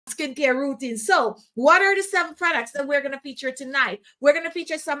skincare routine. So what are the 7 products that we're going to feature tonight? We're going to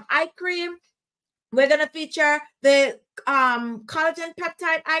feature some eye cream. We're going to feature the collagen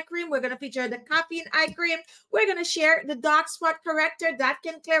peptide eye cream. We're going to feature the caffeine eye cream. We're going to share the dark spot corrector that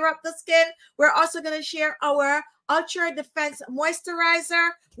can clear up the skin. We're also going to share our Ultra Defense Moisturizer.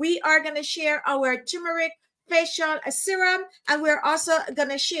 We are going to share our turmeric facial serum, and we're also going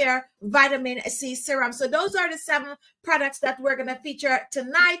to share vitamin C serum. So those are the 7 products that we're going to feature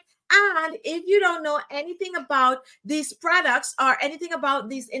tonight. And if you don't know anything about these products or anything about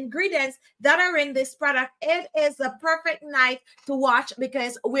these ingredients that are in this product, it is the perfect night to watch,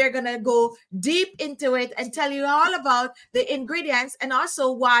 because we're going to go deep into it and tell you all about the ingredients and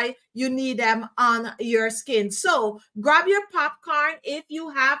also why you need them on your skin. So grab your popcorn if you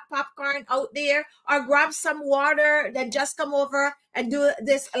have popcorn out there, or grab some water, then just come over and do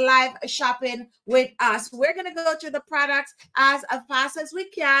this live shopping with us. We're going to go through the products as fast as we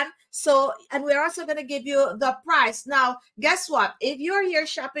can. So, and we're also going to give you the price. Now, guess what? If you're here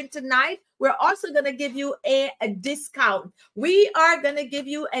shopping tonight, we're also going to give you a discount. We are going to give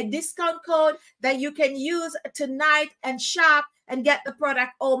you a discount code that you can use tonight and shop and get the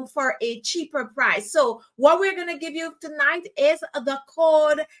product home for a cheaper price. So what we're going to give you tonight is the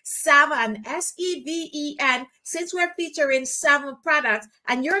code 7, SEVEN, since we're featuring 7 products.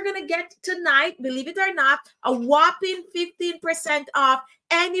 And you're going to get tonight, believe it or not, a whopping 15% off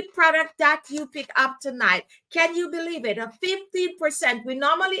any product that you pick up tonight. Can you believe it? A 15%. We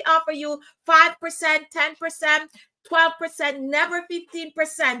normally offer you 5%, 10%, 12%, never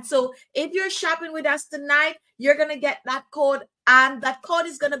 15%. So if you're shopping with us tonight, you're going to get that code, and that code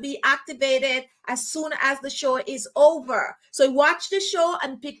is going to be activated as soon as the show is over. So watch the show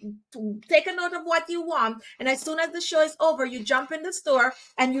and take a note of what you want. And as soon as the show is over, you jump in the store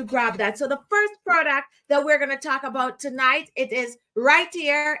and you grab that. So the first product that we're going to talk about tonight, it is right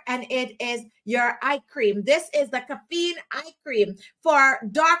here, and it is your eye cream. This is the caffeine eye cream for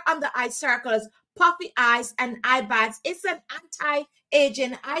dark under eye circles, puffy eyes, and eye bags. It's an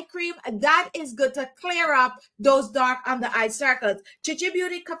anti-aging eye cream that is good to clear up those dark under eye circles.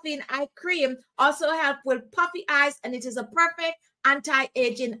 khichibeauty caffeine eye cream also helps with puffy eyes, and it is a perfect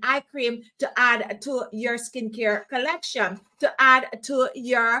anti-aging eye cream to add to your skincare collection, to add to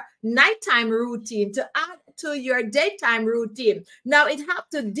your nighttime routine, to add to your daytime routine. Now, it helps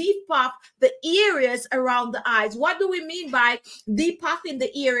to depuff the areas around the eyes. What do we mean by depuffing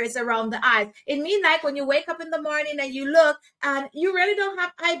the areas around the eyes? It means like when you wake up in the morning and you look and you really don't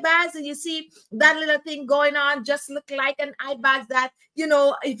have eye bags, and you see that little thing going on, just look like an eye bag that, you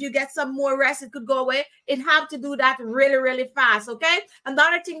know, if you get some more rest, it could go away. It helps to do that really, really fast, okay?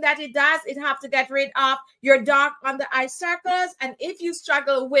 Another thing that it does, it helps to get rid of your dark under eye circles. And if you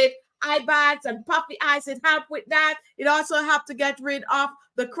struggle with eye bags and puffy eyes, it helps with that. It also helps to get rid of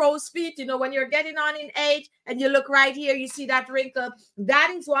the crow's feet. You know, when you're getting on in age and you look right here, you see that wrinkle.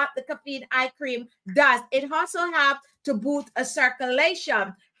 That is what the caffeine eye cream does. It also helps to boost a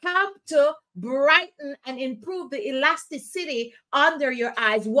circulation, help to brighten and improve the elasticity under your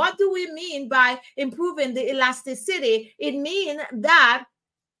eyes. What do we mean by improving the elasticity? It means that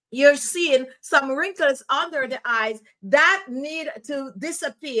you're seeing some wrinkles under the eyes that need to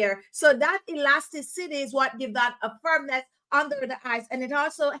disappear. So that elasticity is what gives that a firmness under the eyes. And it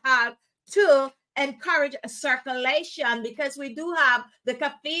also helps to encourage a circulation, because we do have the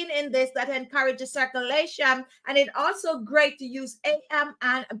caffeine in this that encourages circulation. And it also great to use AM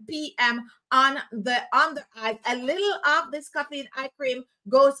and PM on the under eyes. A little of this caffeine eye cream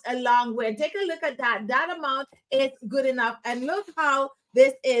goes a long way. Take a look at that. That amount is good enough. And look how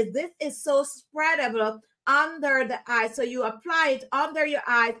this is so spreadable under the eyes. So you apply it under your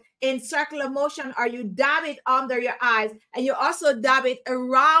eyes in circular motion, or you dab it under your eyes, and you also dab it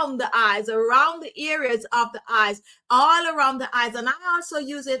around the eyes, around the areas of the eyes, all around the eyes. And I also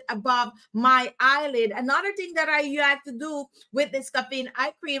use it above my eyelid. Another thing that I like to do with this caffeine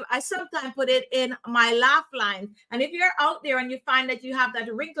eye cream, I sometimes put it in my laugh line. And if you're out there and you find that you have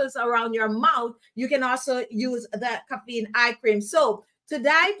that wrinkles around your mouth, you can also use the caffeine eye cream. So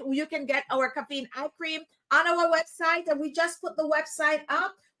tonight, you can get our caffeine eye cream on our website, and we just put the website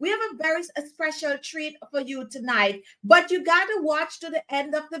up. We have a very special treat for you tonight, but you got to watch to the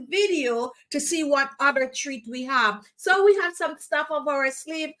end of the video to see what other treat we have. So we have some stuff up our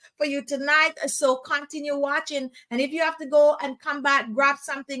sleeve for you tonight, so continue watching. And if you have to go and come back, grab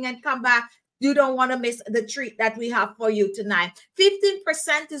something and come back, you don't want to miss the treat that we have for you tonight.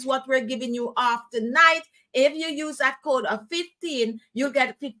 15% is what we're giving you off tonight. If you use that code of 15, you'll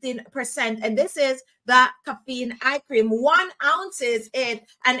get 15%. And this is the caffeine eye cream. 1 ounce is it,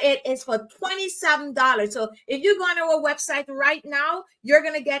 and it is for $27. So if you go on our website right now, you're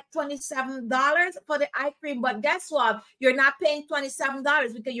going to get $27 for the eye cream. But guess what? You're not paying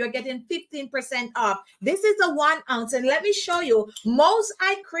 $27 because you're getting 15% off. This is a 1 ounce. And let me show you, most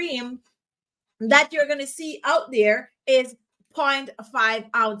eye cream that you're going to see out there is 0.5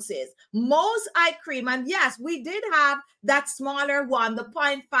 ounces. Most eye cream, and yes, we did have that smaller one, the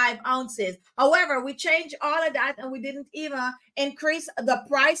 0.5 ounces. However, we changed all of that and we didn't even increase the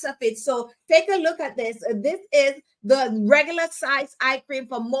price of it. So take a look at this. This is the regular size eye cream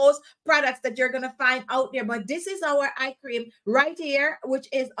for most products that you're going to find out there. But this is our eye cream right here, which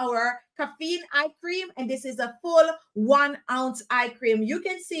is our caffeine eye cream. And this is a full 1 ounce eye cream. You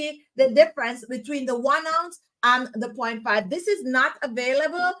can see the difference between the 1 ounce and the 0.5. This is not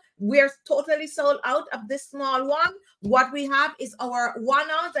available. We're totally sold out of this small one. What we have is our 1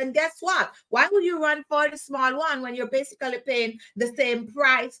 ounce. And guess what? Why would you run for the small one when you're basically paying the same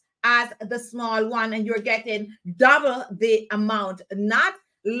price as the small one and you're getting double the amount, not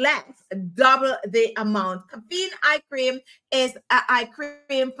less, double the amount. Caffeine eye cream is an eye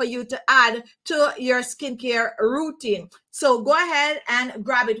cream for you to add to your skincare routine. So go ahead and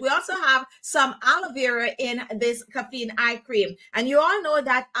grab it. We also have some aloe vera in this caffeine eye cream. And you all know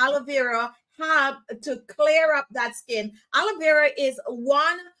that aloe vera help to clear up that skin. Aloe vera is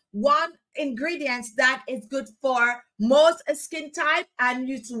one ingredient that is good for most skin type, and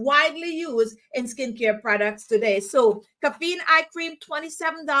it's widely used in skincare products today. So caffeine eye cream,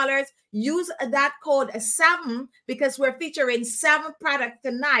 $27. Use that code 7 because we're featuring 7 products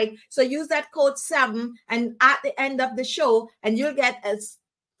tonight. So use that code 7 and at the end of the show, and you'll get a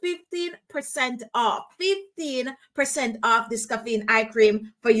 15% off. 15% off this caffeine eye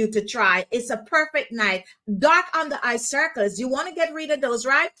cream for you to try. It's a perfect night. Dark under eye circles. You want to get rid of those,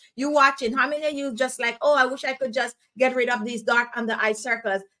 right? You watching. How many of you just like, oh, I wish I could just get rid of these dark under eye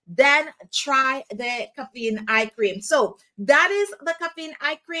circles? Then try the caffeine eye cream. So that is the caffeine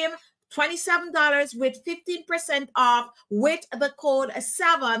eye cream. $27 with 15% off with the code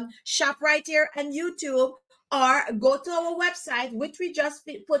 7. Shop right here on YouTube, or go to our website, which we just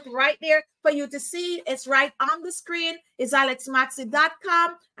put right there for you to see. It's right on the screen. It's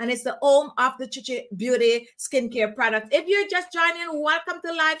ALESMAXii.com, and it's the home of the Khichi Beauty skincare product. If you're just joining, welcome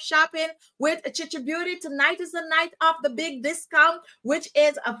to live shopping with Khichi Beauty. Tonight is the night of the big discount, which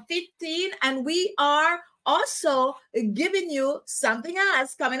is a 15, and we are also giving you something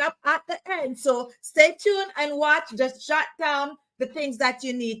else coming up at the end. So stay tuned and watch. Just jot down the things that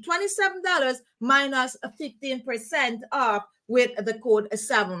you need. $27 minus 15% off with the code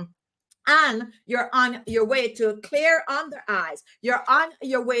 7. And you're on your way to clear under eyes. You're on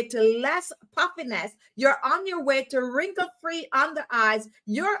your way to less puffiness. You're on your way to wrinkle-free under eyes.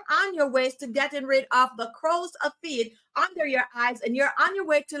 You're on your way to getting rid of the crow's feet under your eyes, and you're on your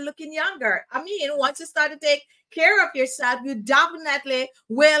way to looking younger. I mean, once you start to take care of yourself, you definitely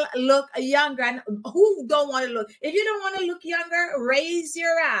will look younger. And who don't want to look? If you don't want to look younger, raise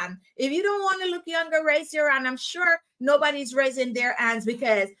your hand. If you don't want to look younger, raise your hand. I'm sure nobody's raising their hands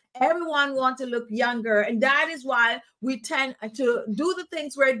because everyone wants to look younger. And that is why we tend to do the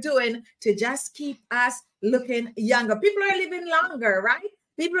things we're doing to just keep us looking younger. People are living longer, right?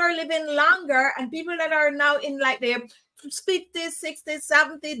 People are living longer, and people that are now in like their 50s, 60s,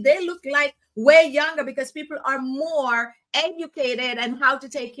 70s, they look like way younger because people are more educated and how to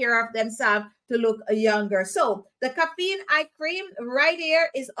take care of themselves to look younger. So the caffeine eye cream right here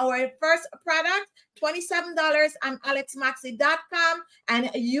is our first product, $27 on ALESMAXii.com,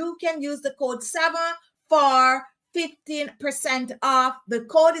 and you can use the code 7 for 15% off. The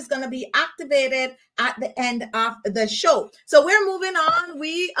code is going to be activated at the end of the show. So we're moving on.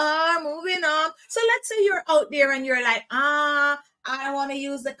 We are moving on. So let's say you're out there and you're like, I want to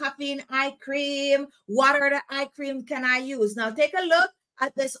use the caffeine eye cream. What are the eye cream can I use? Now take a look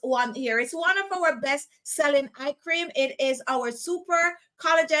at this one here. It's one of our best selling eye cream. It is our super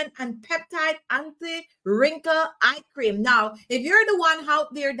collagen and peptide anti-wrinkle eye cream. Now, if you're the one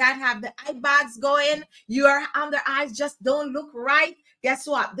out there that have the eye bags going, your under eyes just don't look right, guess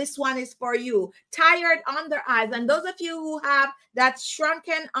what? This one is for you. Tired under eyes. And those of you who have that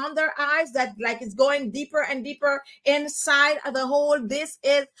shrunken under eyes that like is going deeper and deeper inside of the hole, this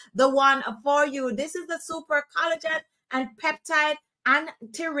is the one for you. This is the super collagen and peptide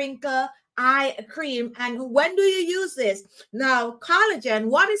anti-wrinkle eye cream. And when do you use this? Now, collagen,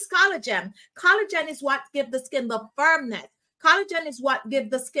 what is collagen? Collagen is what gives the skin the firmness. Collagen is what gives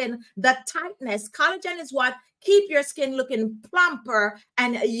the skin the tightness. Collagen is what keep your skin looking plumper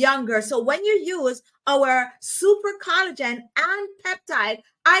and younger. So when you use our super collagen and peptide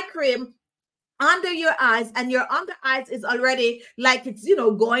eye cream under your eyes, and your under eyes is already like it's, you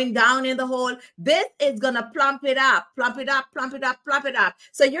know, going down in the hole, this is gonna plump it up, plump it up, plump it up, plump it up.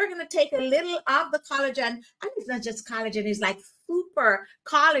 So you're gonna take a little of the collagen, and it's not just collagen, it's like super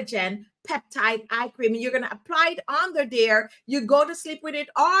collagen peptide eye cream, and you're going to apply it under there. You go to sleep with it,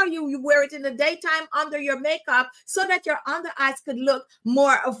 or you wear it in the daytime under your makeup, so that your under eyes could look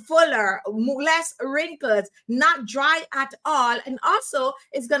more fuller, less wrinkles, not dry at all. And also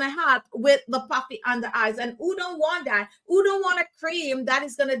it's going to help with the puffy under eyes. And who don't want that? Who don't want a cream that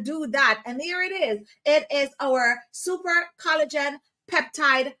is going to do that? And here it is. It is our super collagen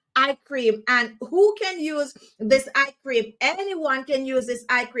peptide eye cream. And who can use this eye cream? Anyone can use this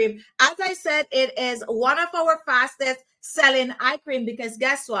eye cream. As I said, it is one of our fastest selling eye cream, because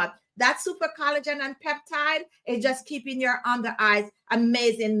guess what? That super collagen and peptide is just keeping your under eyes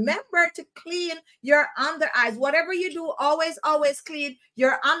amazing. Remember to clean your under eyes. Whatever you do, always clean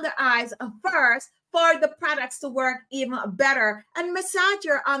your under eyes first, for the products to work even better. And massage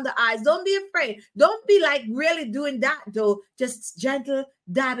your under eyes. Don't be afraid. Don't be like really doing that though. Just gentle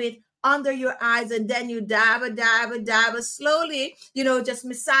dab it under your eyes, and then you dab slowly, you know, just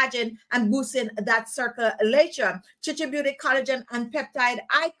massaging and boosting that circulation. Khichibeauty collagen and peptide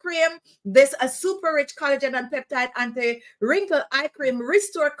eye cream. This a super rich collagen and peptide anti-wrinkle eye cream.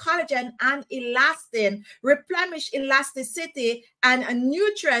 Restore collagen and elastin, replenish elasticity and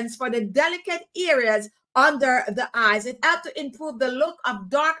nutrients for the delicate areas under the eyes. It helps to improve the look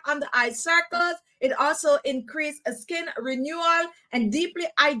of dark under eye circles. It also increases skin renewal and deeply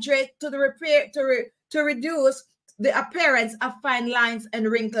hydrate to the repair to reduce the appearance of fine lines and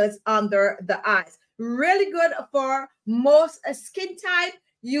wrinkles under the eyes. Really good for most skin type.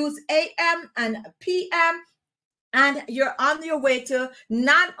 Use AM and PM, and you're on your way to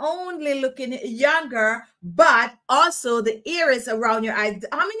not only looking younger, but also the areas around your eyes.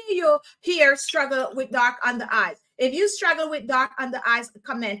 How many of you here struggle with dark under eyes? If you struggle with dark under eyes,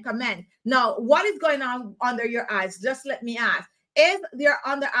 comment. Now, what is going on under your eyes? Just let me ask. Is your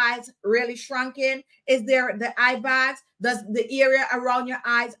under eyes really shrunken? Is there the eye bags? Does the area around your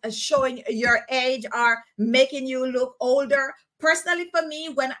eyes showing your age or making you look older? Personally, for me,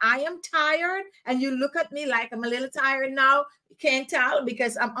 when I am tired and you look at me like I'm a little tired now, you can't tell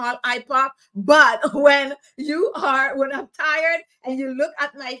because I'm all eye pop. But when I'm tired and you look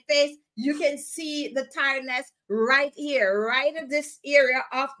at my face, you can see the tiredness right here, right in this area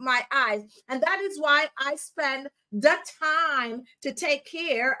of my eyes. And that is why I spend the time to take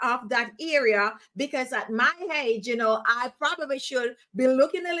care of that area, because at my age, you know, I probably should be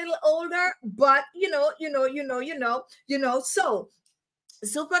looking a little older, but so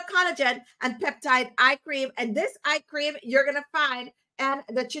super collagen and peptide eye cream. And this eye cream you're gonna find and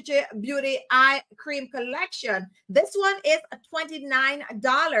the Khichibeauty eye cream collection. This one is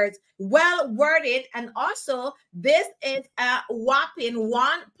 $29, well worth it. And also this is a whopping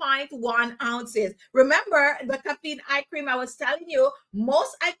 1.1 ounces. Remember the caffeine eye cream I was telling you,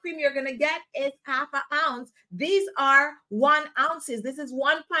 most eye cream you're gonna get is half an ounce. These are 1 ounces. This is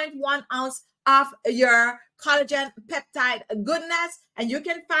 1.1 ounce of your collagen peptide goodness. And you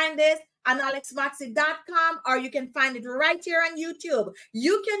can find this on ALESMAXii.com, or you can find it right here on YouTube.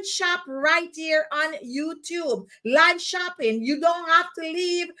 You can shop right here on YouTube. Live shopping. You don't have to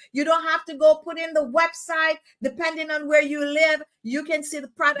leave. You don't have to go put in the website. Depending on where you live, you can see the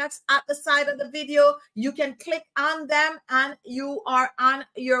products at the side of the video. You can click on them and you are on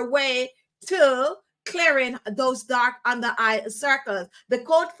your way to clearing those dark under eye circles. The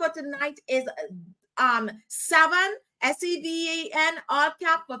code for tonight is 7 SEVEN, all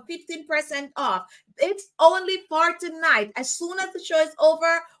cap, for 15% off. It's only for tonight. As soon as the show is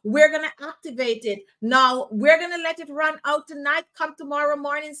over, we're going to activate it. Now, we're going to let it run out tonight. Come tomorrow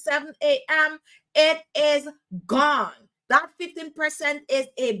morning, 7 a.m. It is gone. That 15% is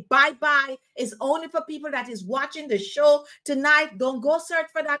a bye-bye. It's only for people that is watching the show tonight. Don't go search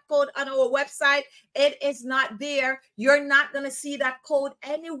for that code on our website. It is not there. You're not going to see that code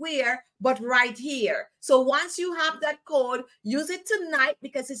anywhere but right here. So once you have that code, use it tonight,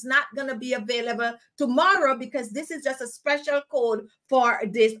 because it's not going to be available tomorrow, because this is just a special code for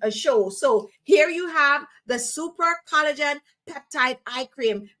this show. So here you have the super collagen peptide eye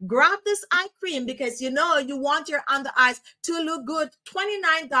cream. Grab this eye cream because you know you want your under eyes to look good.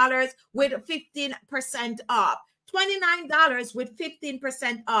 $29 with 15% off. $29 with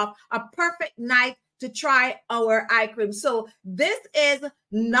 15% off. A perfect night to try our eye cream. So this is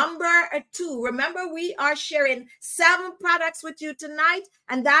number 2. Remember, we are sharing 7 products with you tonight,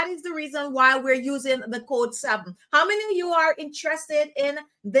 and that is the reason why we're using the code 7. How many of you are interested in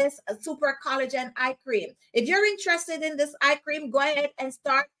this super collagen eye cream? If you're interested in this eye cream, go ahead and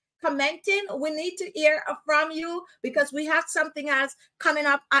start commenting. We need to hear from you because we have something else coming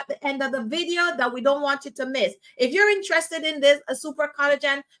up at the end of the video that we don't want you to miss. If you're interested in this super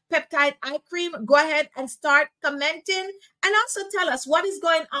collagen peptide eye cream, go ahead and start commenting, and also tell us what is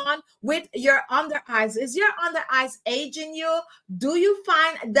going on with your under eyes. Is your under eyes aging you? Do you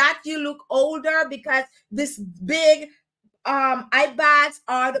find that you look older because this big eye bags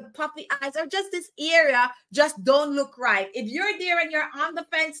or the puffy eyes or just this area just don't look right? If you're there and you're on the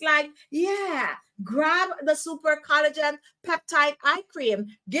fence, like, yeah, grab the super collagen peptide eye cream,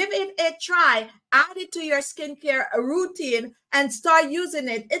 give it a try, add it to your skincare routine and start using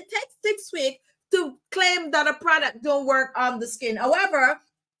it. It takes 6 weeks to claim that a product don't work on the skin. However,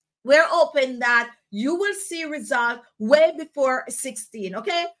 we're hoping that you will see results way before 16,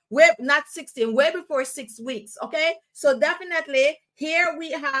 okay? Not 16, way before 6 weeks, okay? So definitely, here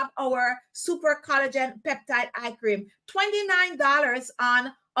we have our super collagen peptide eye cream. $29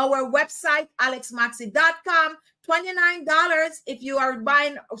 on our website, ALESMAXii.com. $29 if you are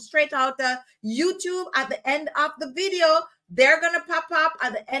buying straight out of YouTube. At the end of the video, they're going to pop up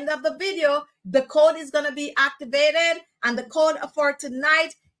at the end of the video. The code is going to be activated, and the code for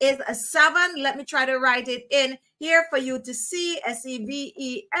tonight is a 7. Let me try to write it in here for you to see.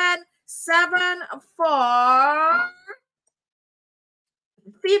 SEVEN 7 for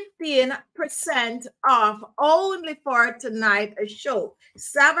 15% off only for tonight's show.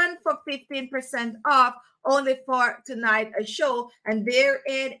 7 for 15% off only for tonight's show. And there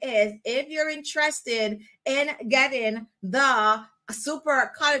it is. If you're interested in getting the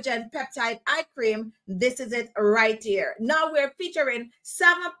super collagen peptide eye cream, this is it right here. Now we're featuring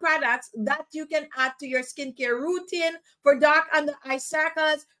 7 products that you can add to your skincare routine for dark under eye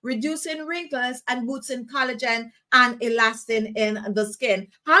circles, reducing wrinkles, and boosting collagen and elastin in the skin.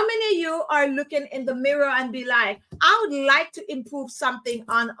 How many of you are looking in the mirror and be like, I would like to improve something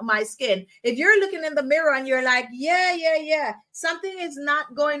on my skin? If you're looking in the mirror and you're like, yeah, something is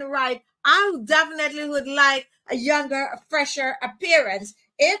not going right, I definitely would like a younger, fresher appearance.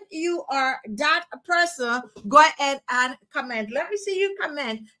 If you are that person, go ahead and comment. Let me see you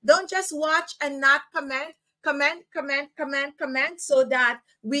comment. Don't just watch and not comment. Comment so that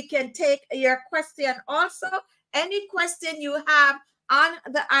we can take your question. Also, any question you have on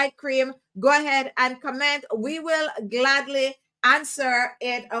the eye cream, go ahead and comment. We will gladly answer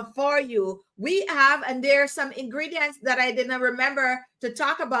it for you. We have, and there are some ingredients that I didn't remember to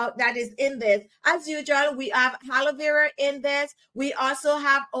talk about that is in this. As usual, we have aloe vera in this. We also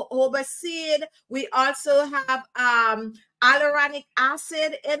have jojoba seed. We also have hyaluronic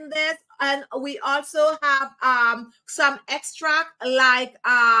acid in this, and we also have some extract like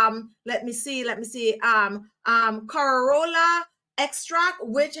let me see corolla extract,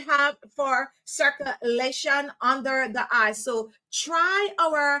 which have for circulation under the eye. So try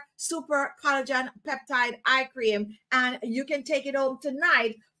our super collagen peptide eye cream, and you can take it home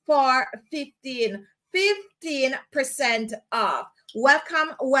tonight for 15% off.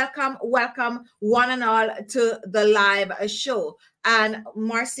 Welcome one and all to the live show. And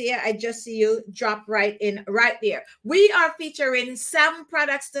Marcia, I just see you drop right in right there. We are featuring 7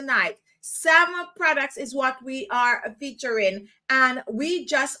 products tonight. 7 products is what we are featuring, and we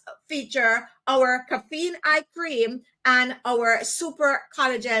just feature our caffeine eye cream and our super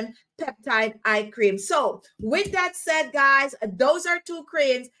collagen peptide eye cream. So with that said, guys, those are 2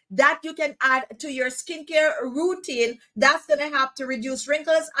 creams that you can add to your skincare routine. That's going to help to reduce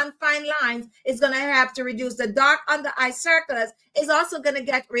wrinkles and fine lines. It's going to help to reduce the dark under eye circles. It's also going to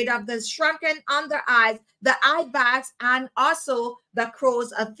get rid of the shrunken under eyes, the eye bags, and also the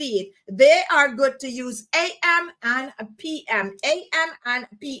crow's feet. They are good to use AM and PM.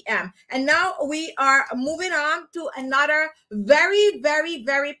 And now we are moving on to another very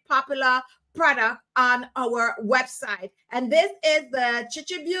popular product on our website, and this is the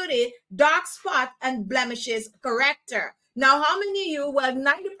khichibeauty dark spot and blemishes corrector. Now, how many of you, well,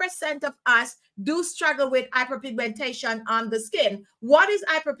 90% of us do struggle with hyperpigmentation on the skin. What is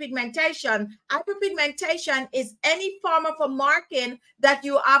hyperpigmentation? Hyperpigmentation is any form of a marking that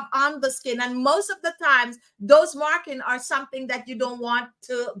you have on the skin. And most of the times, those markings are something that you don't want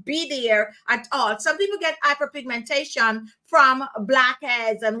to be there at all. Some people get hyperpigmentation from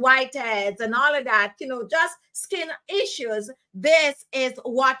blackheads and whiteheads and all of that, you know, just skin issues. This is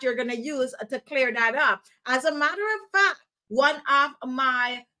what you're going to use to clear that up. As a matter of fact, one of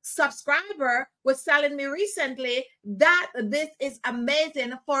my subscriber was telling me recently that this is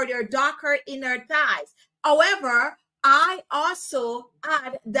amazing for your darker inner thighs. However, I also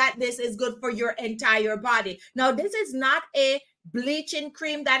add that this is good for your entire body. Now, this is not a bleaching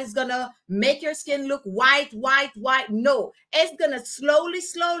cream that is gonna make your skin look white. No, it's gonna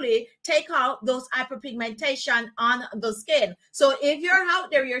slowly take out those hyperpigmentation on the skin. So if you're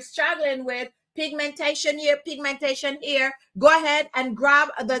out there, you're struggling with pigmentation here, go ahead and grab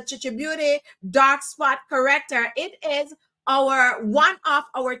the khichibeauty dark spot corrector. It is one of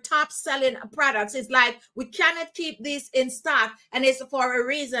our top selling products. It's like we cannot keep these in stock, and it's for a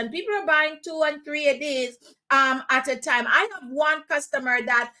reason. People are buying 2 and 3 of these at a time. I have one customer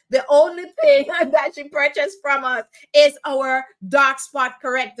that the only thing that she purchased from us is our dark spot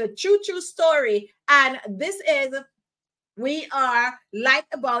corrector. True story. And this is, we are like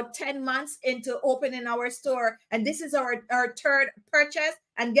about 10 months into opening our store, and this is our third purchase.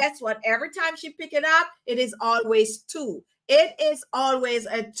 And guess what? Every time she pick it up, it is always 2. It is always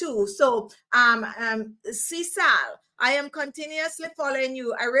a 2. So, Cecil, I am continuously following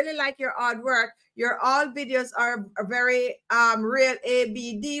you. I really like your artwork. Your all videos are very real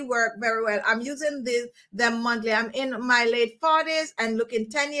ABD work very well. I'm using them monthly. I'm in my late 40s and looking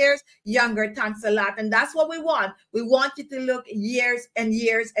 10 years younger. Thanks a lot. And that's what we want. We want you to look years and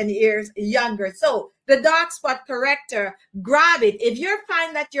years and years younger. So the dark spot corrector, grab it. If you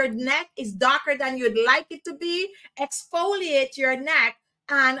find that your neck is darker than you'd like it to be, exfoliate your neck.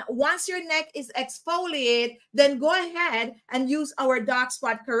 And once your neck is exfoliated, then go ahead and use our dark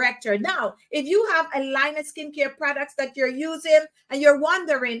spot corrector. Now, if you have a line of skincare products that you're using and you're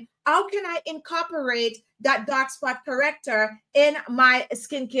wondering, how can I incorporate that dark spot corrector in my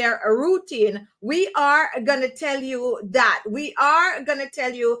skincare routine? We are going to tell you that. We are going to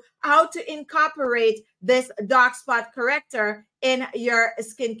tell you how to incorporate this dark spot corrector in your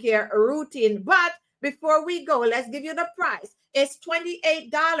skincare routine. But before we go, let's give you the price. It's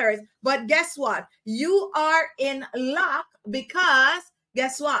 $28, but guess what? You are in luck because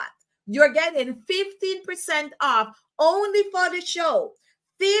guess what? You're getting 15% off only for the show.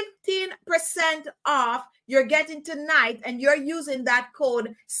 15% off you're getting tonight, and you're using that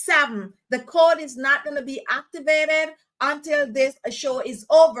code 7. The code is not going to be activated until this show is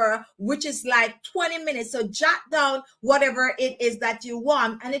over, which is like 20 minutes. So jot down whatever it is that you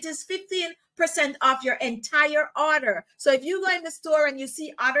want, and it is 15% off your entire order. So if you go in the store and you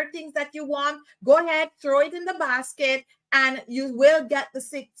see other things that you want, go ahead, throw it in the basket, and you will get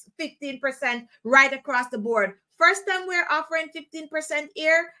the 15% right across the board. First time we're offering 15%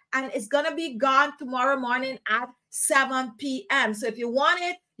 here, and it's going to be gone tomorrow morning at 7 p.m. So if you want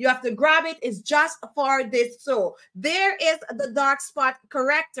it, you have to grab it. It's just for this. So there is the dark spot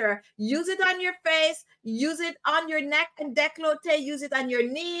corrector. Use it on your face. Use it on your neck and décolleté. Use it on your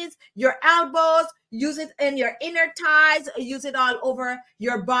knees, your elbows. Use it in your inner thighs. Use it all over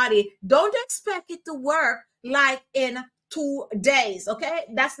your body. Don't expect it to work like in 2 days, okay?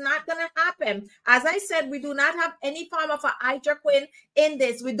 That's not gonna happen. As I said, we do not have any form of a hydroquin in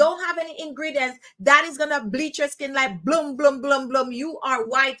this. We don't have any ingredients that is gonna bleach your skin like bloom, bloom, bloom, bloom. You are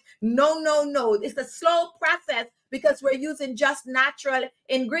white. No, no, no. It's a slow process because we're using just natural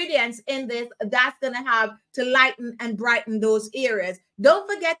ingredients in this that's gonna have to lighten and brighten those areas. Don't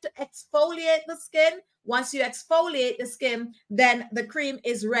forget to exfoliate the skin. Once you exfoliate the skin, then the cream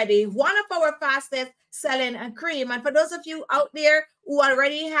is ready. One of our fastest selling cream. And for those of you out there who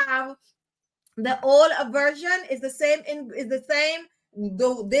already have the old version, is the same.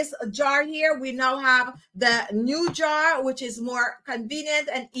 Though this jar here, we now have the new jar, which is more convenient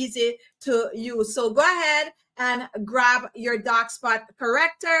and easy to use. So go ahead and grab your dark spot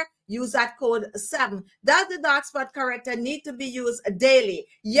corrector. Use that code 7. Does the dark spot corrector need to be used daily?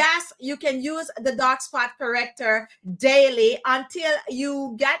 Yes, you can use the dark spot corrector daily until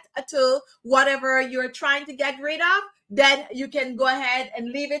you get to whatever you're trying to get rid of. Then you can go ahead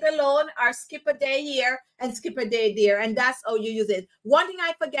and leave it alone or skip a day here and skip a day there. And that's how you use it. One thing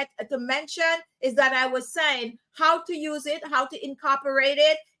I forget to mention is that I was saying how to use it, how to incorporate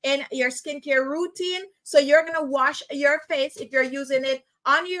it in your skincare routine. So you're going to wash your face if you're using it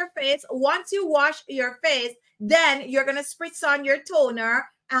on your face. Once you wash your face, then you're going to spritz on your toner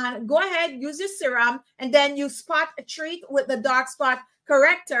and go ahead, use your serum, and then you spot treat with the dark spot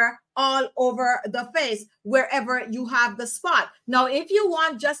corrector all over the face wherever you have the spot. Now, if you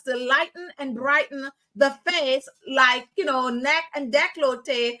want just to lighten and brighten the face, like, you know, neck and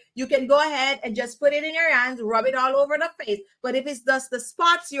décolleté, you can go ahead and just put it in your hands, rub it all over the face. But if it's just the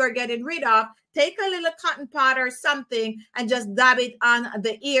spots you're getting rid of, take a little cotton pad or something and just dab it on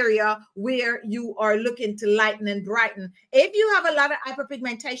the area where you are looking to lighten and brighten. If you have a lot of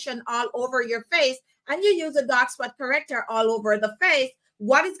hyperpigmentation all over your face and you use a dark spot corrector all over the face,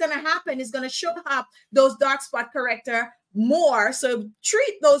 what is going to happen is going to show up those dark spot corrector more. So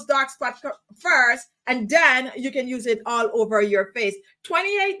treat those dark spots first, and then you can use it all over your face.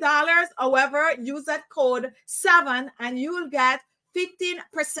 $28. However, use that code 7 and you will get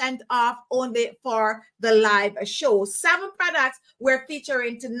 15% off only for the live show. 7 products we're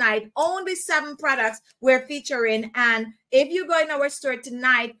featuring tonight. Only 7 products we're featuring. And if you go in our store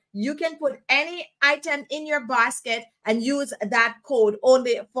tonight, you can put any item in your basket and use that code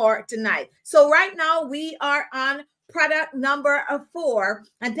only for tonight. So right now we are on product number 4.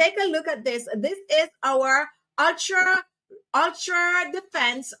 And take a look at this. This is our Ultra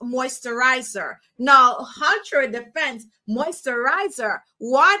Defense Moisturizer. Now, Ultra Defense Moisturizer,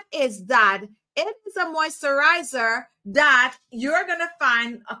 what is that? It is a moisturizer that you're going to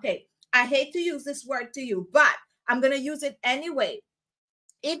find, okay, I hate to use this word to you, but I'm going to use it anyway.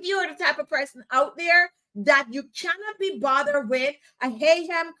 If you're the type of person out there that you cannot be bothered with a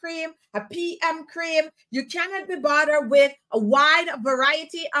AM cream, a PM cream, you cannot be bothered with a wide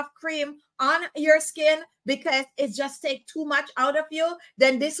variety of cream on your skin because it just takes too much out of you,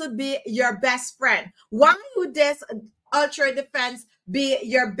 then this would be your best friend. Why would this Ultra Defense be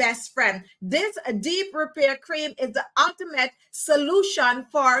your best friend? This deep repair cream is the ultimate solution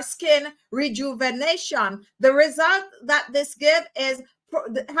for skin rejuvenation. The result that this gives is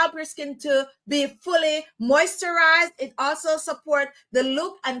help your skin to be fully moisturized. It also supports the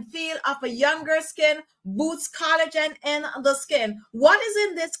look and feel of a younger skin, boosts collagen in the skin. What is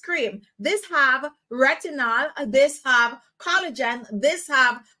in this cream? This have retinol, this have collagen, this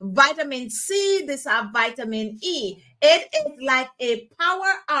have vitamin C, this have vitamin E. It is like a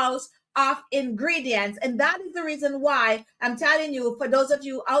powerhouse of ingredients, and that is the reason why I'm telling you, for those of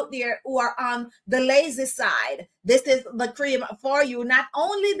you out there who are on the lazy side, this is the cream for you. Not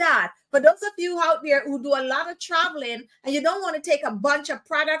only that, for those of you out there who do a lot of traveling and you don't want to take a bunch of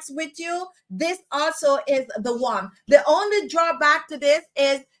products with you, this also is the one. The only drawback to this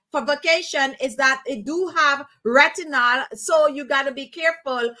is for vacation is that it do have retinol, so you got to be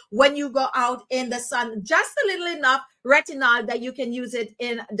careful when you go out in the sun. Just a little enough retinol that you can use it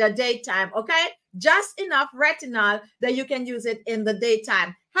in the daytime, okay? Just enough retinol that you can use it in the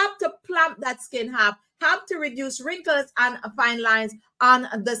daytime. Help to plump that skin, help to reduce wrinkles and fine lines on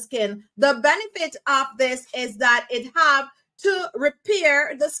the skin. The benefit of this is that it have to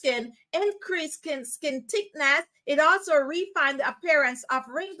repair the skin, increase skin thickness. It also refine the appearance of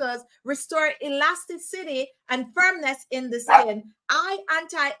wrinkles, restore elasticity and firmness in the skin. Eye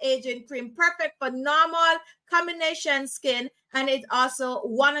anti-aging cream, perfect for normal combination skin, and it's also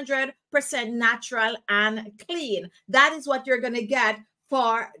 100% natural and clean. That is what you're going to get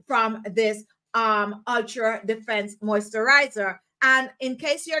from this Ultra Defense Moisturizer. And in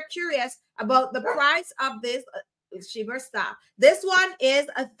case you're curious about the price of this, stop. This one is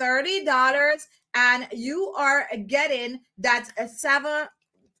 $30, and you are getting that 15%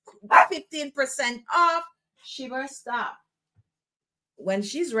 off. Stop. When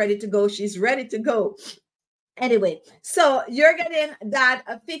she's ready to go, she's ready to go. Anyway, so you're getting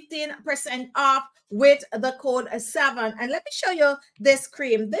that 15% off with the code 7. And let me show you this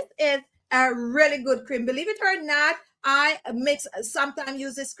cream. This is a really good cream. Believe it or not, I sometimes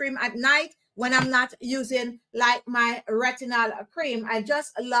use this cream at night when I'm not using like my retinol cream. I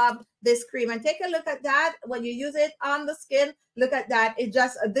just love this cream. And take a look at that. When you use it on the skin, look at that. It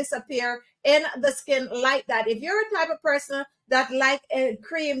just disappears in the skin like that. If you're a type of person that like a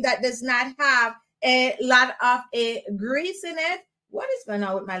cream that does not have a lot of grease in it, what is going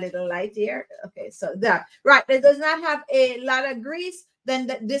on with my little light here? Okay, so that, right, it does not have a lot of grease, then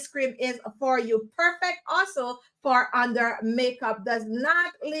this cream is for you. Perfect also for under makeup. Does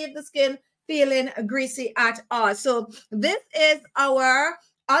not leave the skin feeling greasy at all. So this is our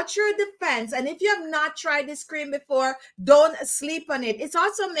Ultra Defense. And if you have not tried this cream before, don't sleep on it. It's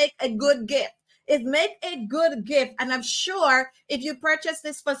also make a good gift. It make a good gift. And I'm sure if you purchase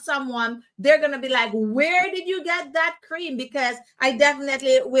this for someone, they're going to be like, where did you get that cream? Because I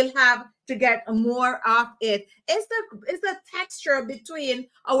definitely will have to get more of it. It's the texture between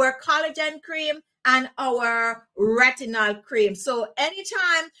our collagen cream and our retinol cream. So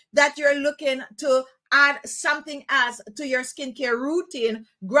anytime that you're looking to add something else to your skincare routine,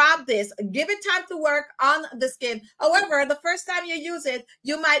 grab this, give it time to work on the skin. However, the first time you use it,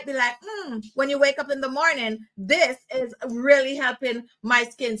 you might be like, when you wake up in the morning, this is really helping my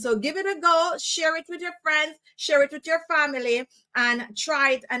skin. So give it a go, share it with your friends, share it with your family, and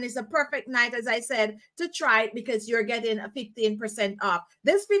try it. And it's a perfect night, as I said, to try it because you're getting a 15% off.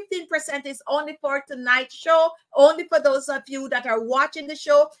 This 15% is only for tonight's show, only for those of you that are watching the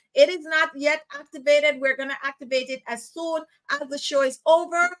show. It is not yet activated. We're going to activate it as soon as the show is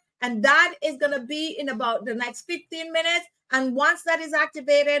over. And that is going to be in about the next 15 minutes. And once that is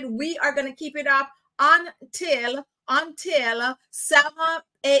activated, we are going to keep it up until 7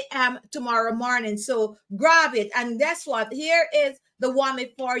 a.m. tomorrow morning. So grab it. And guess what? Here is the warming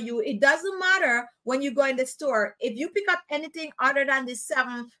for you. It doesn't matter when you go in the store. If you pick up anything other than the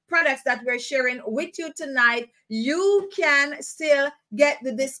 7 products that we're sharing with you tonight, you can still get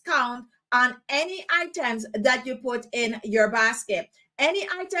the discount on any items that you put in your basket. Any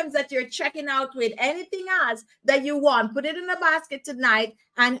items that you're checking out with, anything else that you want, put it in the basket tonight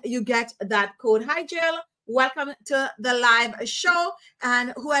and you get that code. Hi, Jill. Welcome to the live show.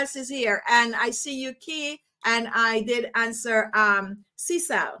 And who else is here? And I see you, Key. And I did answer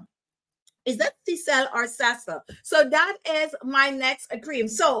Cecil. Is that Cecil or Cecil? So that is my next cream.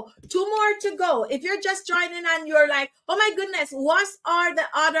 So 2 more to go. If you're just joining and you're like, oh my goodness, what are the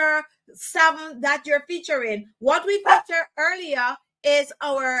other 7 that you're featuring? What we featured earlier is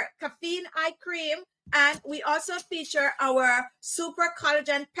our caffeine eye cream. And we also feature our super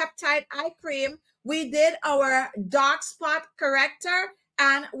collagen peptide eye cream. We did our dark spot corrector.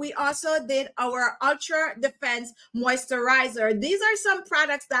 And we also did our Ultra Defense Moisturizer. These are some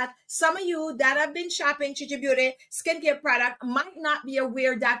products that some of you that have been shopping Khichi Beauty skincare product might not be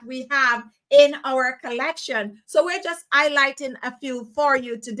aware that we have in our collection. So we're just highlighting a few for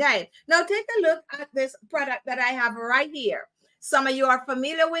you today. Now take a look at this product that I have right here. Some of you are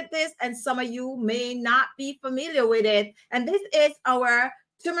familiar with this and some of you may not be familiar with it. And this is our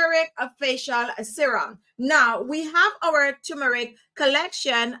turmeric facial serum. Now we have our turmeric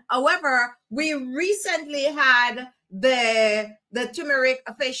collection. However, we recently had the turmeric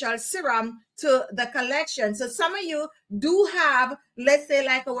facial serum to the collection. So some of you do have, let's say,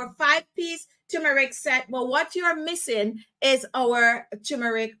 like our 5-piece turmeric set, but what you're missing is our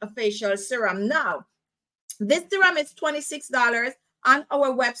turmeric facial serum. Now, this serum is $26 on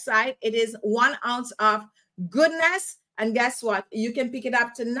our website. It is 1 ounce of goodness. And guess what? You can pick it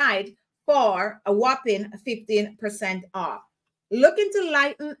up tonight for a whopping 15% off. Looking to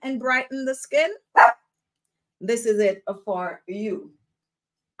lighten and brighten the skin? This is it for you.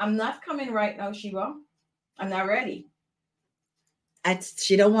 I'm not coming right now, Shiva. I'm not ready.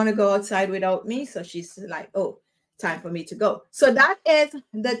 She don't want to go outside without me. So she's like, oh, time for me to go. So that is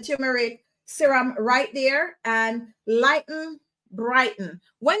the turmeric serum right there. And lighten, brighten.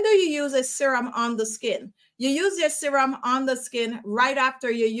 When do you use a serum on the skin? You use your serum on the skin right after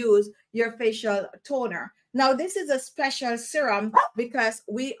you use your facial toner. Now, this is a special serum because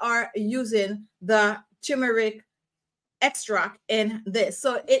we are using the turmeric extract in this.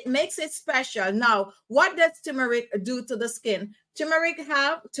 So it makes it special. Now, what does turmeric do to the skin? Turmeric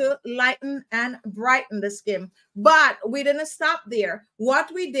help to lighten and brighten the skin. But we didn't stop there.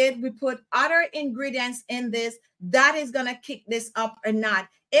 What we did, we put other ingredients in this that is going to kick this up a notch.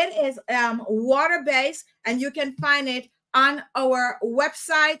 It is water-based, and you can find it on our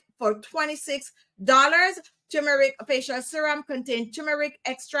website for $26. Turmeric facial serum contains turmeric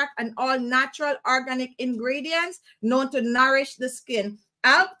extract and all natural organic ingredients known to nourish the skin.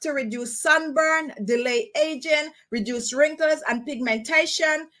 Help to reduce sunburn, delay aging, reduce wrinkles and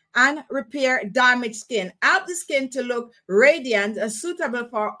pigmentation, and repair damaged skin. Help the skin to look radiant and suitable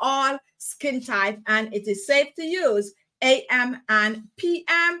for all skin type, and it is safe to use. AM and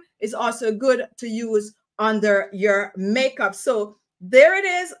PM is also good to use under your makeup. So there it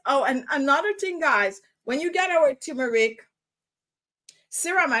is. Oh, and another thing, guys, when you get our turmeric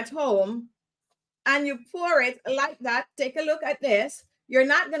serum at home and you pour it like that, take a look at this. You're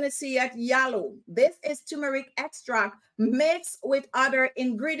not going to see it yellow. This is turmeric extract mixed with other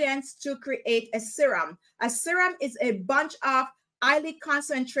ingredients to create a serum. A serum is a bunch of highly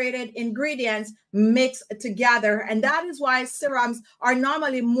concentrated ingredients mixed together. And that is why serums are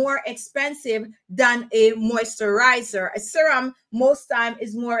normally more expensive than a moisturizer. A serum most time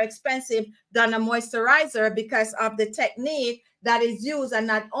is more expensive than a moisturizer because of the technique that is used. And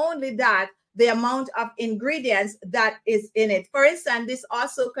not only that, the amount of ingredients that is in it. For instance, this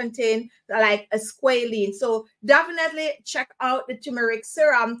also contains like a squalene. So definitely check out the turmeric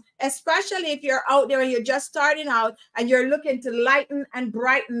serum, especially if you're out there and you're just starting out and you're looking to lighten and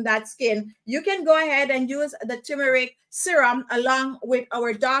brighten that skin. You can go ahead and use the turmeric serum along with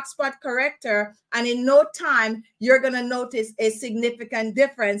our dark spot corrector, and in no time you're going to notice a significant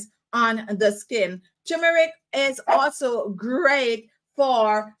difference on the skin. Turmeric is also great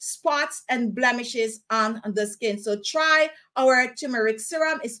for spots and blemishes on the skin. So try our turmeric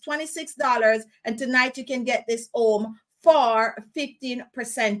serum. It's $26, and tonight you can get this home for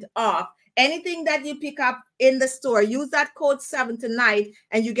 15% off. Anything that you pick up in the store, use that code 7 tonight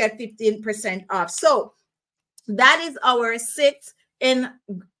and you get 15% off. So that is our 6 in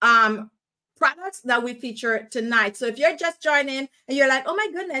products that we feature tonight. So if you're just joining and you're like, oh my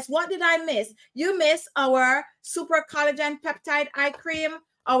goodness, what did I miss? You missed our super collagen peptide eye cream,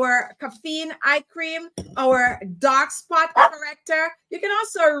 our caffeine eye cream, our dark spot corrector. You can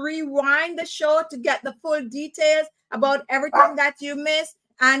also rewind the show to get the full details about everything that you missed.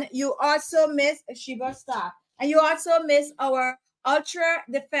 And you also miss Shiba Star. And you also miss our Ultra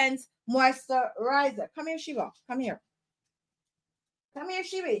Defense Moisturizer. Come here, Shiba. Come here. Come here,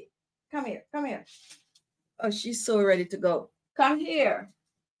 Shibi. Come here. Come here. Oh, she's so ready to go. Come here.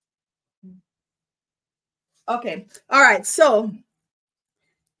 Okay. All right. So,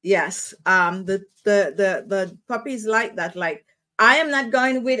 yes, the puppies like that. Like, I am not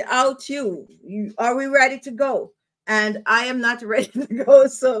going without you. Are we ready to go? And I am not ready to go.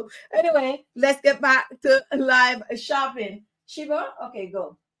 So anyway, let's get back to live shopping. Shiva, okay,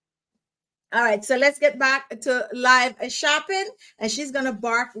 go. All right, so let's get back to live shopping. And she's going to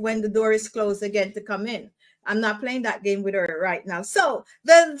bark when the door is closed again to come in. I'm not playing that game with her right now. So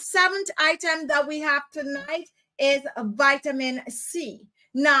the 7th item that we have tonight is vitamin C.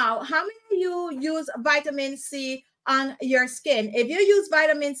 Now, how many of you use vitamin C on your skin? If you use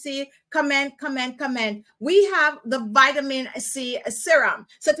vitamin C, comment. We have the vitamin C serum.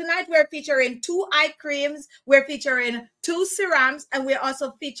 So tonight we're featuring 2 eye creams, we're featuring 2 serums, and we're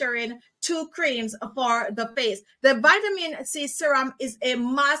also featuring 2 creams for the face. The vitamin C serum is a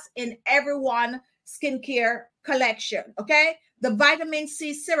must in everyone's skincare collection, okay? The vitamin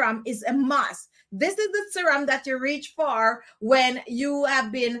C serum is a must. This is the serum that you reach for when you have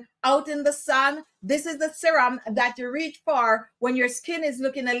been out in the sun. This is the serum that you reach for when your skin is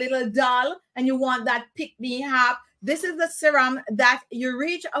looking a little dull and you want that pick-me-up. This is the serum that you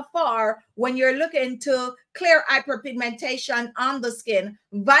reach for when you're looking to clear hyperpigmentation on the skin.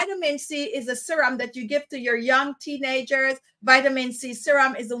 Vitamin C is a serum that you give to your young teenagers. Vitamin C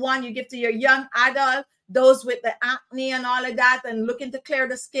serum is the one you give to your young adult, those with the acne and all of that and looking to clear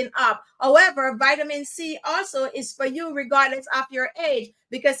the skin up. However, vitamin C also is for you regardless of your age,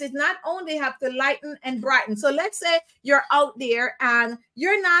 because it not only have to lighten and brighten. So let's say you're out there and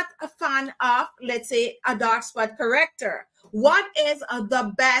you're not a fan of, let's say, a dark spot corrector. What is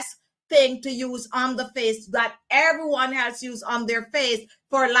the best thing to use on the face that everyone has used on their face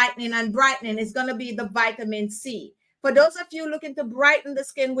for lightening and brightening? Is going to be the vitamin C. For those of you looking to brighten the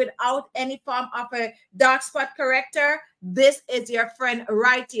skin without any form of a dark spot corrector, this is your friend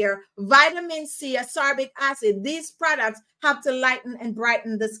right here. Vitamin C, ascorbic acid. These products have to lighten and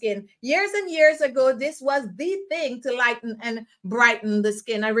brighten the skin. Years and years ago, this was the thing to lighten and brighten the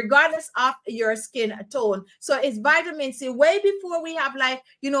skin, and regardless of your skin tone. So it's vitamin C. Way before we have, like,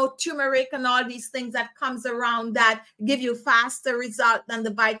 you know, turmeric and all these things that comes around that give you faster result than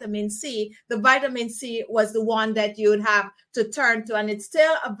the vitamin C. The vitamin C was the one that you would have to turn to, and it's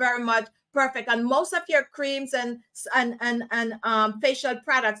still a very much perfect. And most of your creams and facial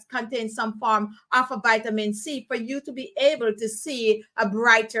products contain some form of a vitamin C for you to be able to see a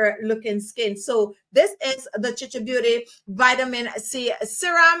brighter looking skin. So this is the khichibeauty vitamin C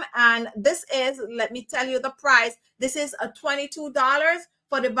serum, and this is, let me tell you the price. This is a $22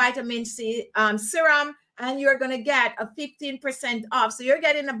 for the vitamin C serum, and you're going to get a 15% off. So you're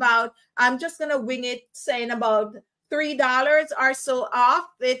getting about, I'm just going to wing it, saying about $3 or so off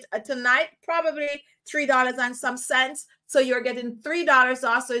it tonight, probably $3 and some cents. So you're getting $3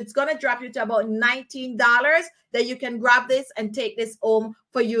 off. So it's going to drop you to about $19 that you can grab this and take this home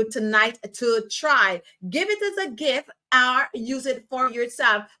for you tonight to try. Give it as a gift or use it for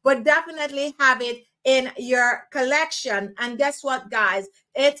yourself, but definitely have it in your collection. And guess what, guys?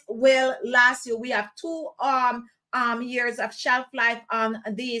 It will last you. We have 2 years of shelf life on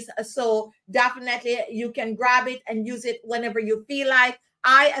these, so definitely you can grab it and use it whenever you feel like.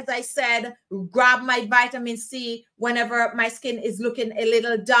 As I said, grab my vitamin C whenever my skin is looking a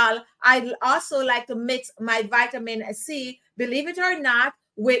little dull. I also like to mix my vitamin C, believe it or not,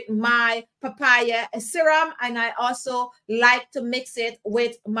 with my papaya serum, and I also like to mix it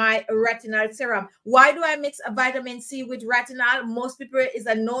with my retinol serum. Why do I mix a vitamin C with retinol? Most people is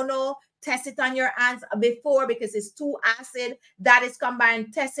a no-no. Test it on your hands before because it's too acid. That is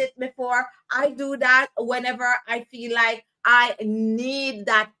combined. Test it before. I do that whenever I feel like I need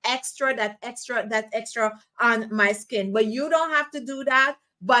that extra on my skin. But you don't have to do that.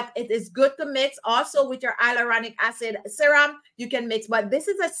 But it is good to mix also with your hyaluronic acid serum. You can mix, but this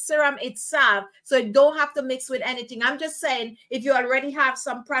is a serum itself, so you don't have to mix with anything. I'm just saying, if you already have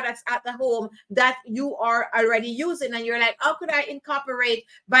some products at the home that you are already using and you're like, how could I incorporate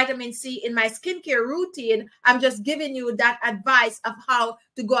vitamin C in my skincare routine? I'm just giving you that advice of how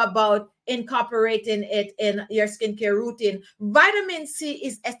to go about incorporating it in your skincare routine. Vitamin C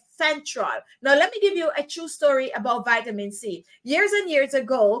is essential. Now, let me give you a true story about vitamin C. Years and years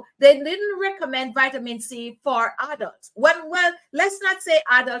ago, they didn't recommend vitamin C for adults. Well, let's not say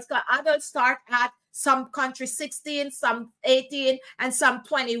adults, because adults start at some countries 16, some 18, and some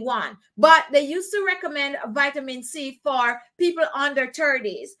 21. But they used to recommend vitamin C for people under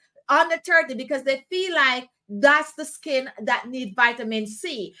 30s, because they feel like that's the skin that need vitamin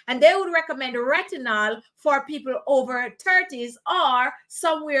C. And they would recommend retinol for people over 30s or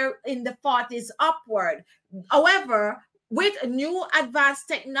somewhere in the 40s upward. However, with new advanced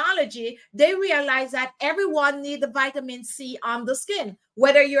technology, they realize that everyone needs the vitamin C on the skin.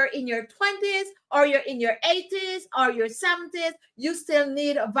 Whether you're in your 20s or you're in your 80s or your 70s, you still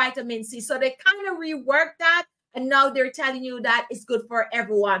need vitamin C. So they kind of reworked that, and now they're telling you that it's good for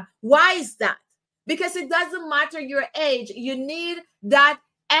everyone. Why is that? Because it doesn't matter your age. You need that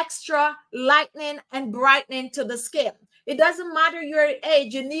extra lightening and brightening to the skin. It doesn't matter your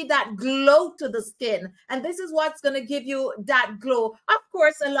age. You need that glow to the skin. And this is what's going to give you that glow. Of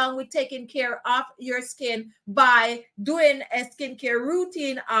course, along with taking care of your skin by doing a skincare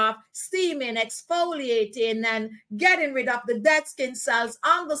routine of steaming, exfoliating, and getting rid of the dead skin cells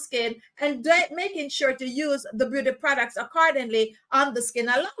on the skin, and making sure to use the beauty products accordingly on the skin,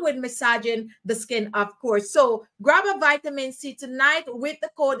 along with massaging the skin, of course. So grab a vitamin C tonight with the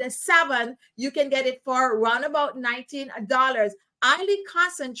code 7. You can get it for around about $19. Highly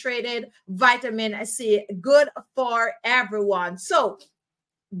concentrated vitamin C, good for everyone. So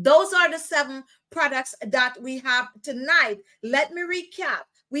those are the 7 products that we have tonight. Let me recap.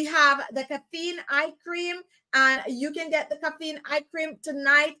 We have the caffeine eye cream, and you can get the caffeine eye cream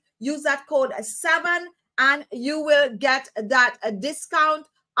tonight. Use that code 7 and you will get that discount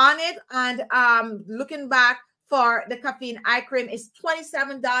on it. And looking back, for the caffeine eye cream is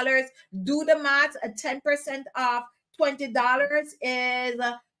 $27. Do the math, 10% off $20 is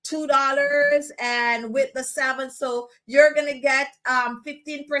 $2, and with the 7, so you're gonna get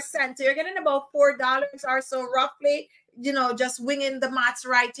 15%. So you're getting about $4 or so roughly, you know, just winging the maths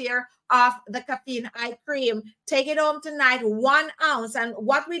right here of the caffeine eye cream. Take it home tonight, 1 ounce. And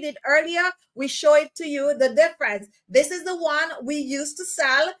what we did earlier, we show it to you the difference. This is the one we used to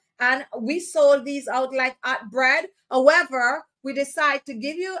sell, and we sold these out like hot bread. However, we decided to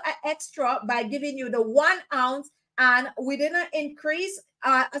give you an extra by giving you the 1 ounce, and we didn't increase,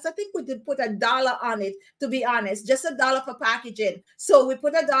 as I think we did put $1 on it, to be honest, just $1 for packaging. So we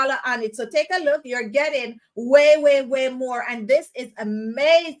put $1 on it. So take a look, you're getting way, way, way more. And this is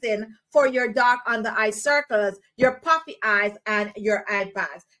amazing for your dark under eye circles, your puffy eyes, and your eye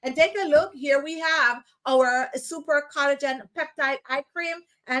bags. And take a look, here we have our super collagen peptide eye cream.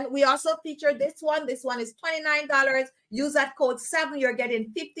 And we also feature this one. This one is $29. Use that code 7. You're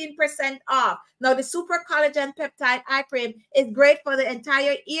getting 15% off. Now, the super collagen peptide eye cream is great for the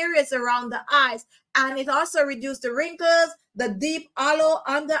entire areas around the eyes. And it also reduces the wrinkles, the deep hollow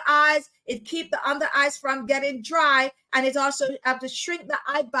under eyes. It keeps the under eyes from getting dry. And it also helps to shrink the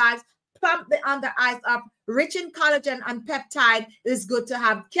eye bags, plump the under eyes up. Rich in collagen and peptide is good to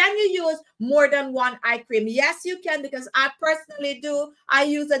have. Can you use more than one eye cream? Yes, you can, because I personally do. I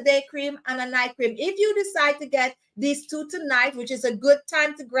use a day cream and a night cream. If you decide to get these 2 tonight, which is a good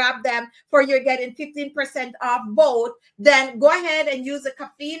time to grab them for you're getting 15% off both, then go ahead and use the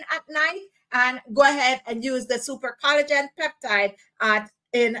caffeine at night, and go ahead and use the super collagen peptide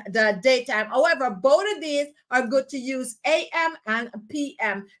in the daytime. However, both of these are good to use AM and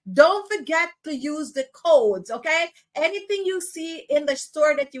PM. Don't forget to use the codes, okay? Anything you see in the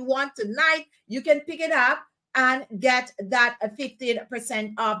store that you want tonight, you can pick it up and get that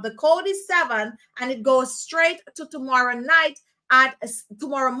 15% off. The code is 7, and it goes straight to tomorrow night, at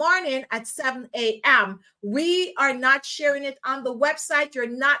tomorrow morning at 7 a.m. We are not sharing it on the website. You're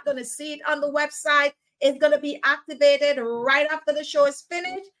not going to see it on the website. It's going to be activated right after the show is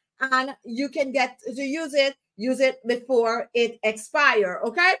finished, and you can get to use it use it before it expire.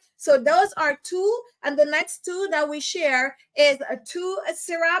 Okay, so those are two, and the next two that we share is two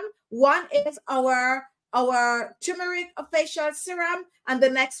serum. One is our turmeric facial serum, and the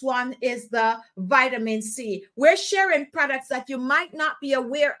next one is the vitamin C. We're sharing products that you might not be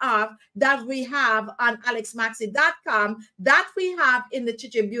aware of that we have on ALESMAXii.com, that we have in the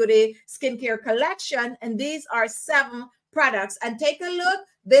Khichi Beauty skincare collection, and these are 7 products. And take a look,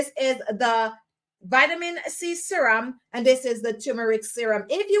 this is the vitamin C serum, and this is the turmeric serum.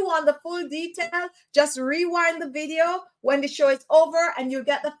 If you want the full detail, just rewind the video when the show is over and you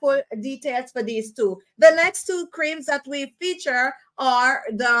get the full details for these two. The next 2 creams that we feature are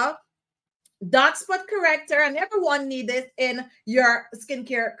the dark spot corrector, and everyone needs this in your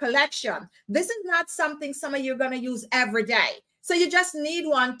skincare collection. This is not something some of you are going to use every day, so you just need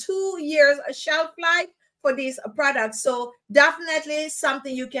one. 2 years shelf life for these products, so definitely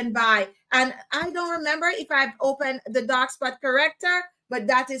something you can buy. And I don't remember if I've opened the dark spot corrector, but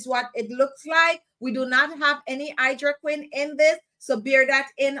that is what it looks like. We do not have any hydroquin in this, so bear that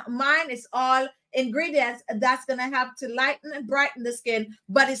in mind. It's all ingredients that's going to help to lighten and brighten the skin,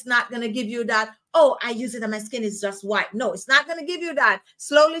 but it's not going to give you that, oh, I use it and my skin is just white. No, it's not going to give you that.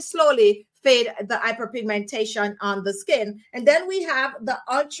 Slowly fade the hyperpigmentation on the skin. And then we have the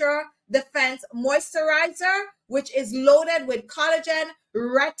Ultra Defense Moisturizer, which is loaded with collagen,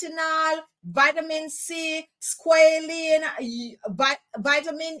 retinol, vitamin C, squalene,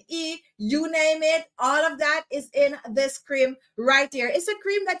 vitamin E, you name it. All of that is in this cream right here. It's a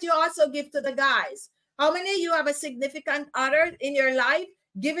cream that you also give to the guys. How many of you have a significant other in your life?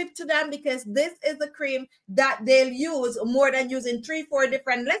 Give it to them, because this is the cream that they'll use more than using 3-4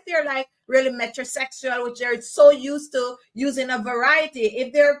 different, unless they're like really metrosexual, which they're so used to using a variety.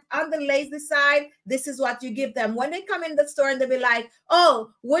 If they're on the lazy side, this is what you give them. When they come in the store and they'll be like,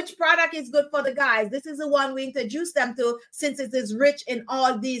 oh, which product is good for the guys? This is the one we introduce them to, since it is rich in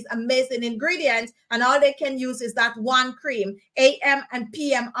all these amazing ingredients, and all they can use is that one cream, AM and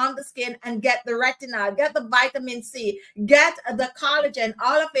PM on the skin, and get the retinol, get the vitamin C, get the collagen.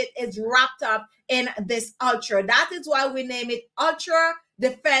 All of it is wrapped up in this Ultra. That is why we name it Ultra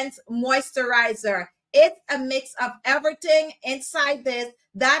Defense Moisturizer. It's a mix of everything inside this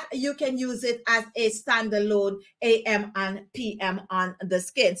that you can use it as a standalone AM and PM on the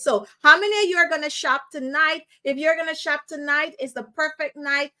skin. So how many of you are going to shop tonight? If you're going to shop tonight, it's the perfect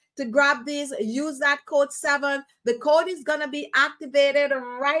night to grab these. Use that code 7. The code is going to be activated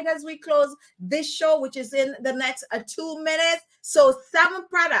right as we close this show, which is in the next 2 minutes. So 7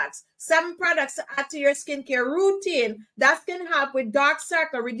 products to add to your skincare routine that can help with dark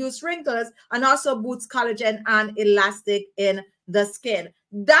circle, reduce wrinkles, and also boost collagen and elastic in the skin.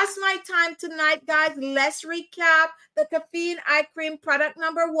 That's my time tonight, guys. Let's recap. The caffeine eye cream, product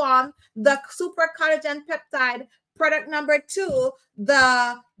number 1, the super collagen peptide, product number 2,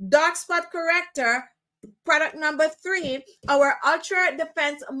 the dark spot corrector, product number 3, our Ultra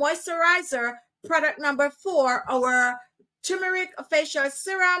Defense Moisturizer, product number 4, our turmeric facial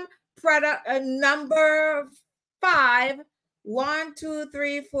serum, product number 5. 1, 2,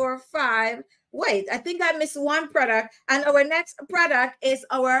 3, 4, 5. Wait, I think I missed one product. And our next product is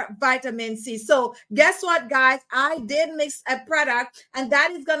our vitamin C. So guess what, guys? I did mix a product, and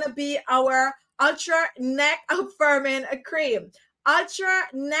that is going to be our Ultra Neck Affirming Cream. Ultra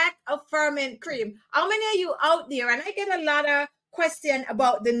Neck Affirming Cream. How many of you out there, and I get a lot of questions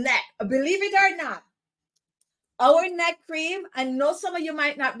about the neck, believe it or not, our neck cream, I know some of you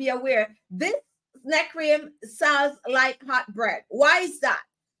might not be aware, this neck cream sells like hot bread. Why is that?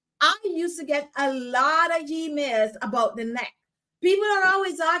 I used to get a lot of emails about the neck. People are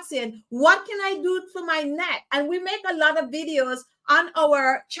always asking, what can I do for my neck? And we make a lot of videos on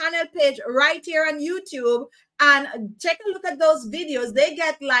our channel page right here on YouTube. And take a look at those videos. They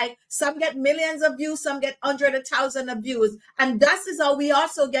get like, some get millions of views, some get 100,000 of views. And that is how we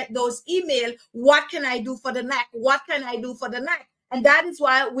also get those emails. What can I do for the neck? What can I do for the neck? And that is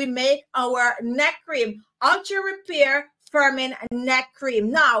why we make our neck cream, Ultra Repair Firming Neck Cream.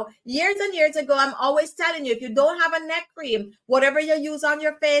 Now, years and years ago, I'm always telling you, if you don't have a neck cream, whatever you use on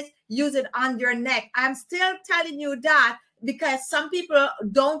your face, use it on your neck. I'm still telling you that because some people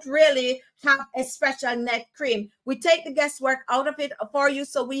don't really have a special neck cream. We take the guesswork out of it for you,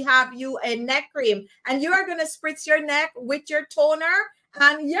 so we have you a neck cream. And you are going to spritz your neck with your toner.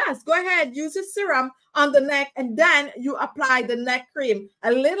 And yes, go ahead, use a serum on the neck, and then you apply the neck cream.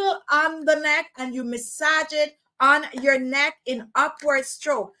 A little on the neck, and you massage it on your neck in upward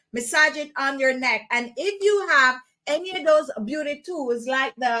stroke. Massage it on your neck. And if you have any of those beauty tools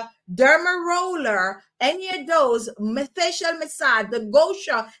like the derma roller, any of those facial massage, the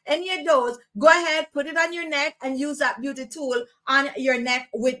gosha, any of those, go ahead, put it on your neck and use that beauty tool on your neck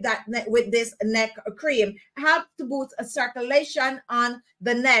with that with this neck cream. Help to boost a circulation on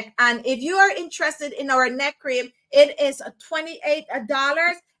the neck. And if you are interested in our neck cream, it is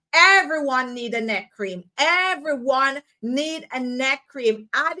 $28. Everyone need a neck cream. Everyone need a neck cream.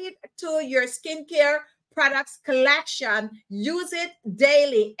 Add it to your skincare products collection. Use it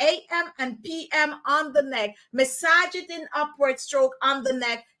daily, AM and PM on the neck. Massage it in upward stroke on the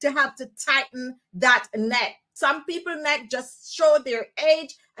neck to help to tighten that neck. Some people neck just show their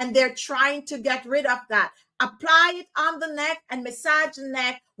age and they're trying to get rid of that. Apply it on the neck and massage the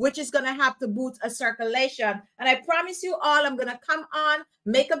neck, which is going to have to boost a circulation. And I promise you all, I'm going to come on,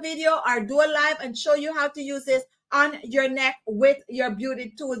 make a video or do a live and show you how to use this on your neck with your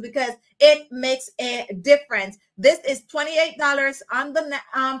beauty tools because it makes a difference. This is $28 on the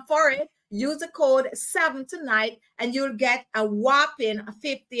for it. Use the code 7 tonight and you'll get a whopping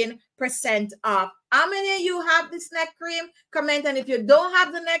 15% off. How many of you have this neck cream? Comment. And if you don't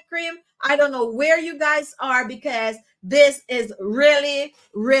have the neck cream, I don't know where you guys are because this is really,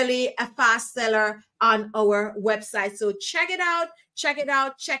 really a fast seller on our website. So check it out. Check it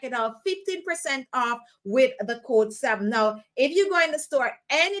out. Check it out. 15% off with the code 7. Now, if you go in the store,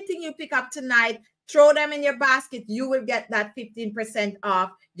 anything you pick up tonight, throw them in your basket, you will get that 15%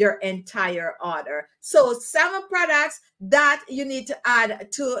 off your entire order. So 7 products that you need to add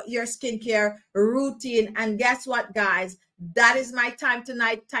to your skincare routine. And guess what, guys? That is my time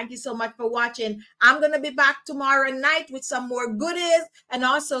tonight. Thank you so much for watching. I'm going to be back tomorrow night with some more goodies and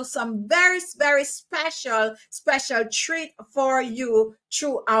also some very, very special treat for you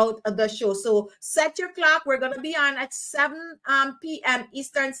throughout the show. So set your clock. We're going to be on at 7 p.m.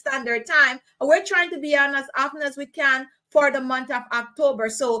 Eastern Standard Time. We're trying to be on as often as we can for the month of October.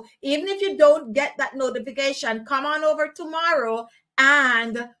 So even if you don't get that notification, come on over tomorrow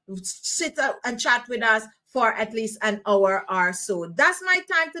and sit up and chat with us for at least an hour or so. That's my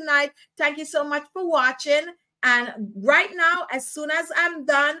time tonight. Thank you so much for watching. And right now, as soon as I'm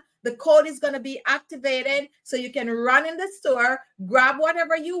done, the code is going to be activated so you can run in the store, grab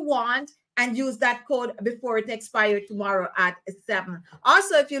whatever you want, and use that code before it expires tomorrow at 7.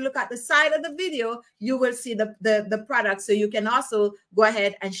 Also, if you look at the side of the video, you will see the product. So you can also go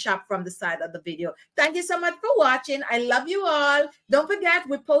ahead and shop from the side of the video. Thank you so much for watching. I love you all. Don't forget,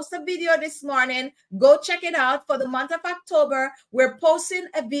 we post a video this morning. Go check it out. For the month of October, we're posting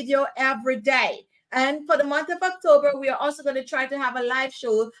a video every day. And for the month of October, we are also going to try to have a live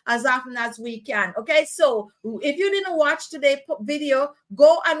show as often as we can. Okay, so if you didn't watch today's video,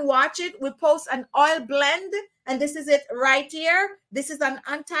 go and watch it. We post an oil blend, and this is it right here. This is an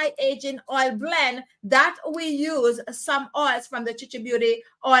anti-aging oil blend that we use some oils from the Khichibeauty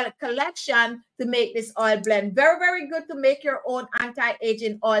oil collection to make this oil blend. Very, very good to make your own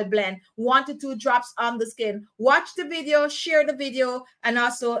anti-aging oil blend. 1 to 2 drops on the skin. Watch the video, share the video, and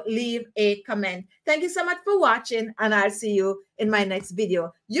also leave a comment. Thank you so much for watching, and I'll see you in my next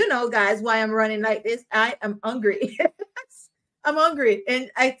video. You know, guys, why I'm running like this. I am hungry. I'm hungry, and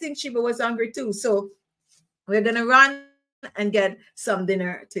I think Shiba was hungry too. So we're going to run and get some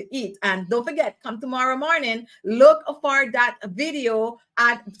dinner to eat. And don't forget, come tomorrow morning, look for that video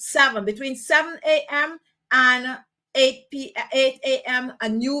at 7, between 7 a.m. and 8 a.m. A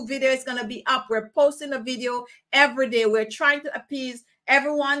new video is going to be up. We're posting a video every day. We're trying to appease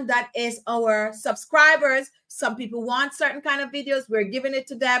everyone that is our subscribers. Some people want certain kind of videos. We're giving it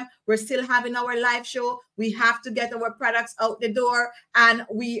to them. We're still having our live show. We have to get our products out the door. And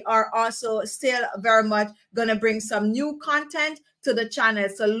we are also still very much going to bring some new content to the channel.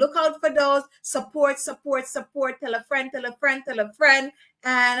 So look out for those. Support, support, support. Tell a friend, tell a friend, tell a friend.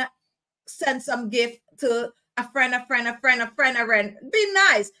 And send some gift to a friend, a friend, a friend, a friend, a friend. Be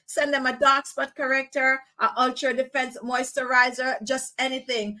nice. Send them a dark spot corrector, an ultra defense moisturizer, just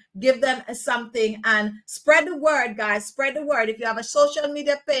anything. Give them something and spread the word, guys. Spread the word. If you have a social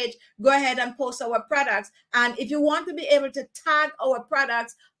media page, go ahead and post our products. And if you want to be able to tag our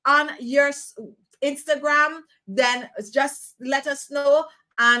products on your Instagram, then just let us know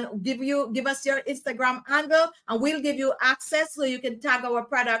and give us your Instagram handle, and we'll give you access so you can tag our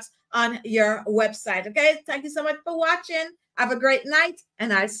products on your website. Okay, thank you so much for watching. Have a great night,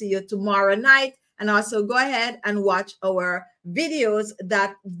 and I'll see you tomorrow night. And also go ahead and watch our videos,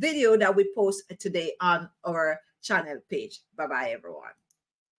 that video that we post today on our channel page. Bye-bye, everyone.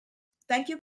 Thank you.